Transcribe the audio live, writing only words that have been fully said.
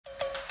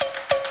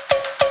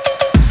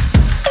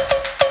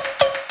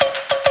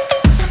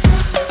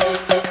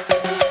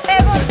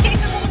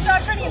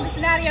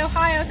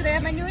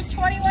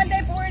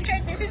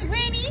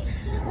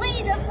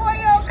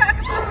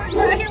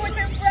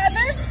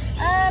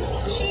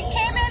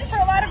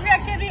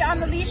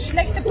She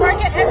likes to bark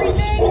at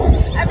everything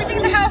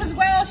in the house as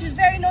well. She's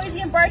very noisy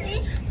and barky,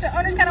 so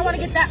owners kind of want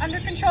to get that under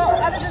control.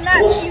 Other than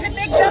that, she's a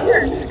big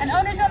jumper, and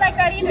owners don't like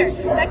that either.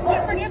 That can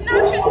get pretty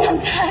obnoxious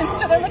sometimes,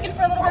 so they're looking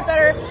for a little bit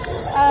better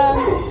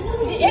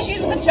issues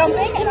with the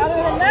jumping. And other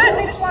than that,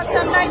 they just want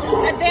some nice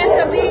advanced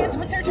obedience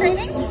with her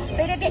training.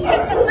 They did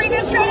get some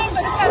previous training,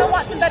 but just kind of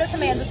want some better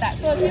commands with that.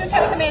 So let's see what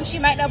kind of commands she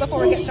might know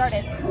before we get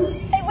started.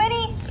 Hey,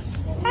 Winnie.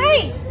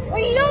 Hey, where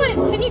you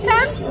going? Can you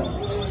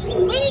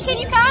come? Winnie, can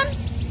you come?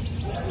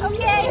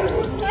 Okay,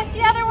 that's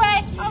the other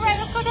way. All right,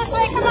 let's go this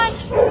way. Come on.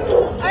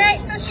 All right,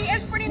 so she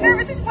is pretty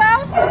nervous as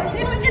well. So let's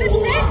see if we can get a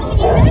sit. Can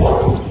you sit?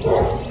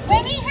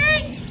 Winnie,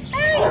 hey,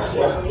 hey,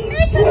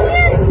 come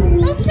here.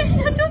 Okay,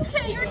 that's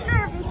okay. You're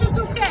nervous. It's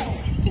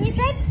okay. Can you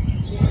sit?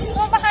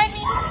 Go behind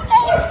me.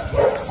 Hey.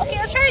 Okay,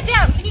 let's try it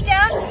down. Can you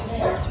down?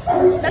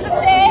 That's a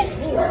sit.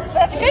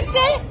 That's a good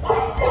sit.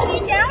 Can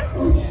you down?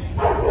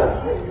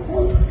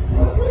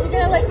 You're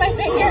gonna lick my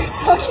finger.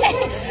 Okay,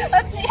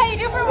 let's see how you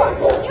do for a walk.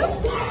 Can you?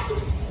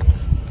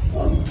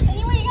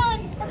 Where are you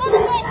going? We're going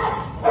this way.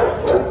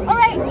 All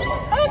right.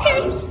 Okay.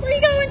 Where are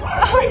you going?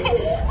 All right.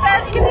 So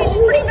as you can see,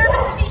 she's pretty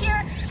nervous to be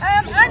here.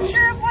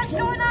 Unsure of what's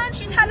going on.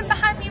 She's hiding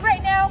behind me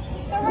right now.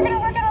 So we're going to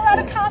work on a lot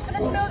of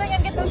confidence building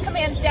and get those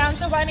commands down.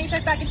 So why don't you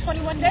check back in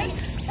 21 days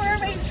for a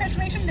amazing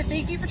transformation to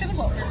thank you for choosing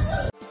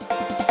Bulletproof.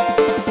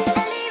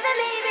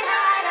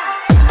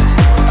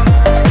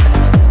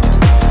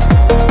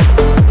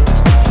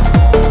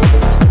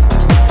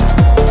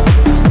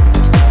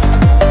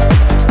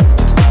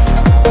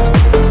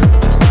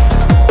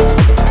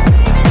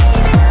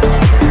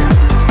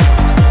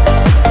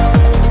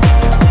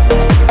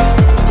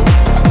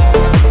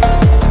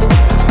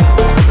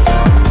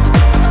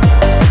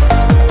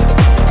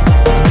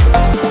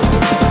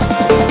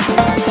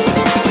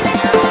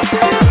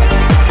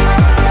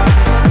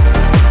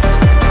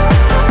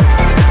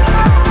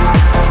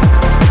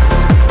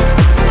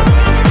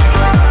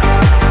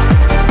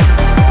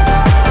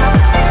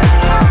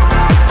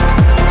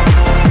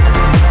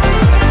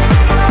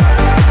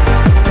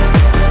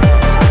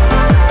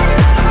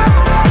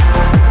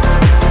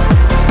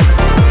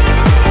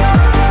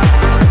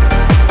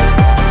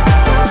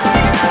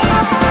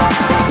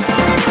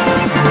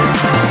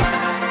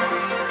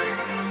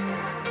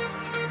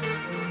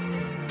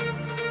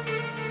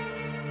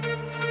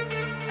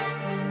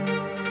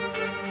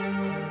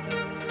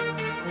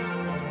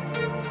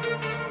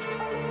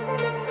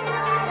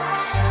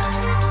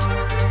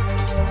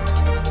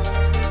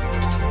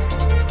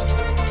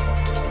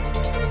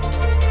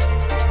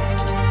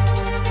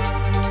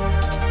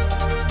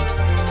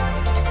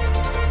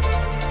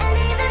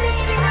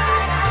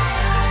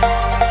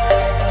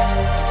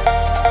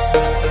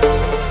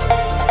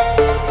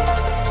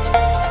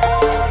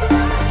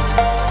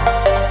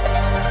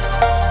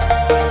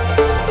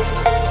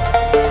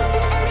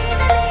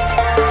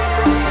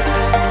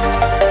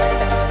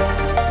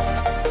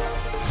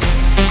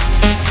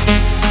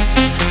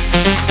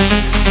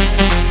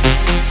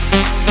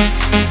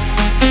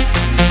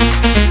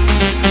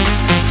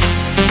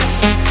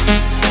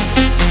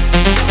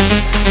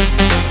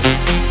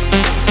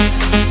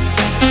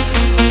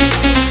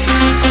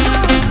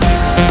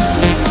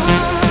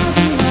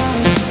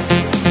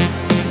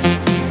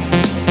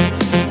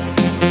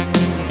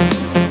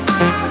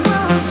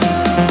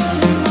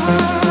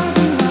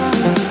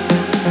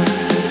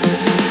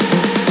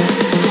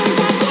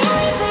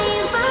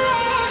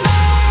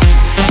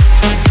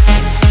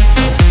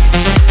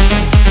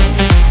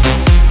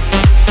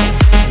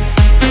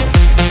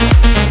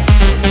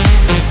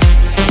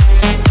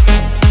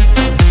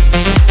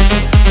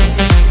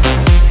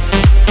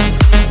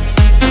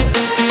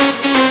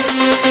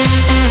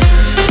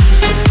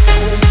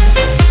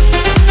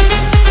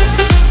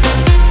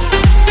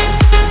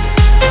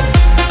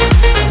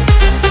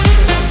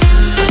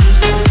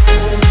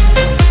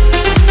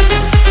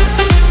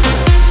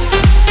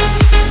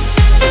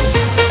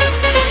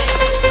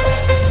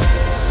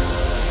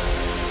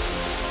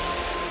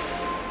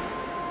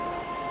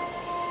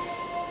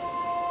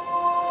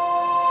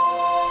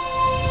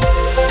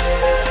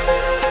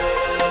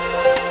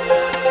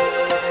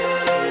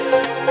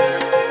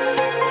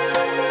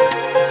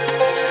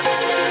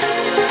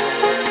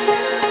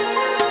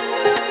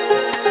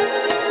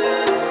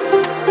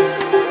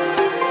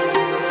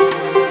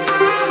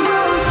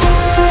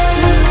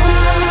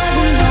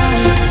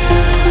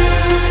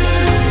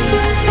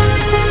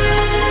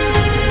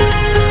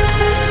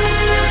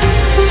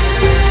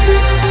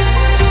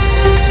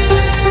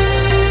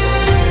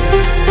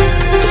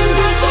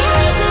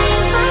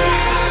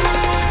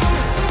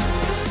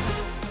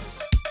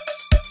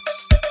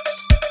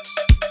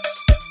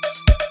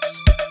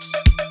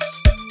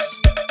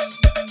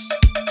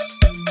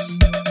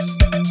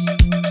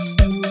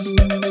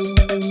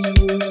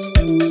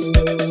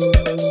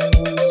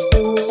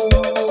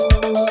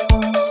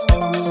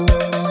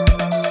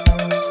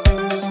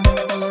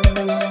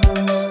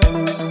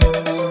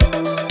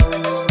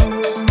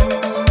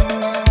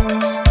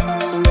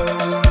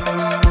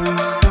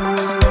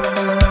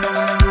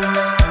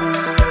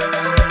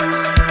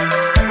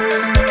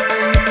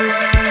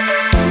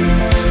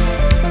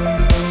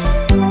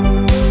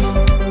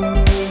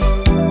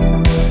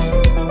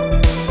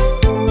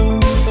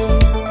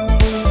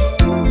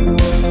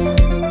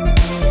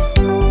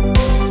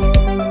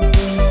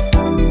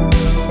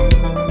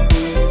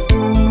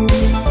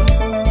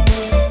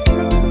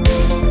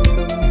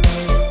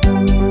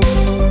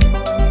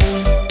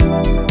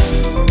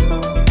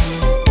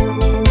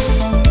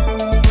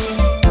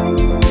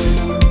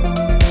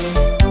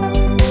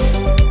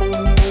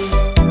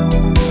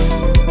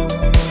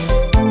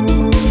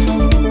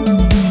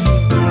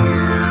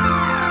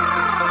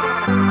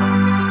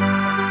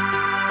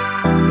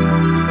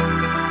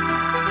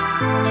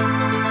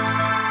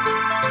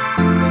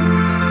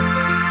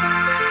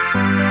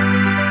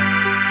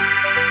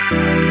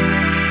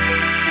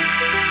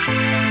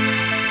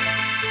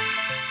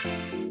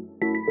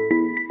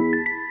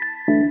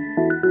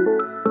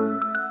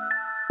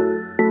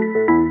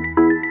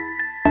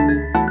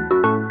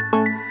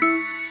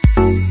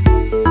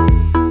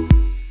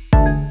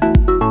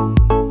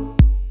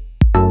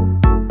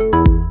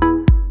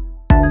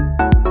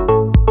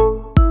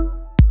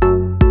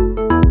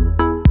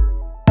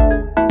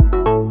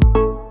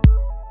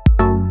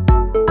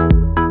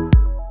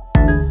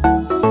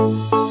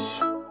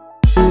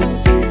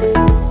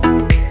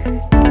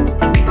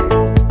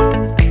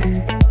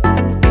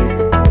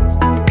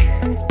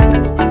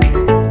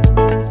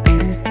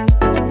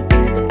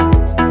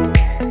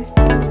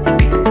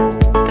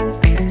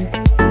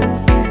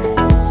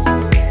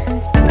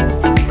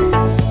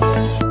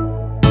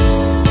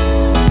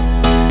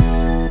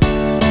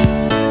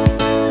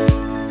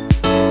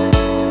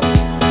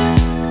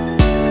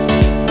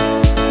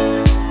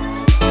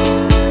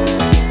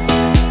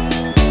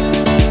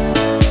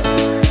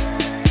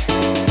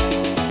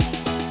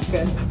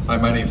 Hi,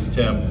 my name's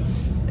Tim,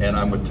 and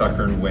I'm with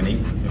Tucker and Winnie,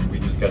 and we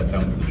just got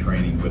done with the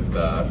training with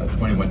a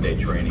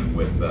 21-day training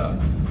with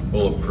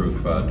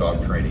Bulletproof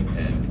Dog Training,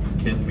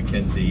 and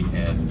Mackenzie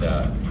and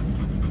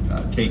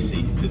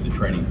Casey did the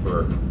training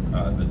for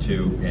the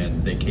two,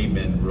 and they came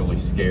in really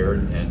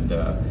scared and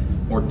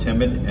more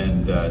timid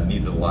and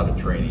needed a lot of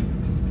training,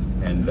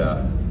 and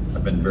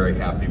I've been very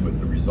happy with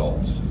the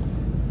results.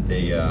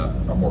 They are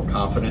more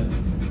confident,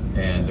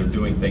 and they're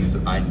doing things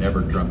that I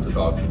never dreamt a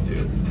dog could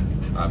do.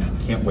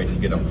 Can't wait to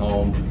get them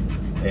home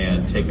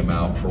and take them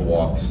out for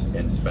walks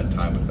and spend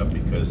time with them,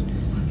 because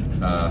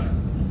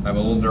I'm a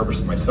little nervous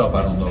myself.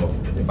 I don't know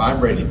if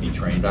I'm ready to be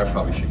trained. I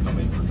probably should come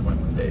in for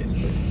 21 days,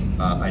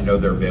 but I know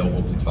they're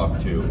available to talk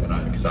to, and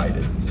I'm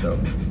excited. So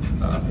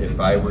if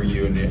I were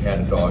you and you had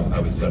a dog, I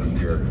would set them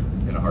here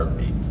in a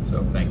heartbeat.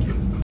 So thank you.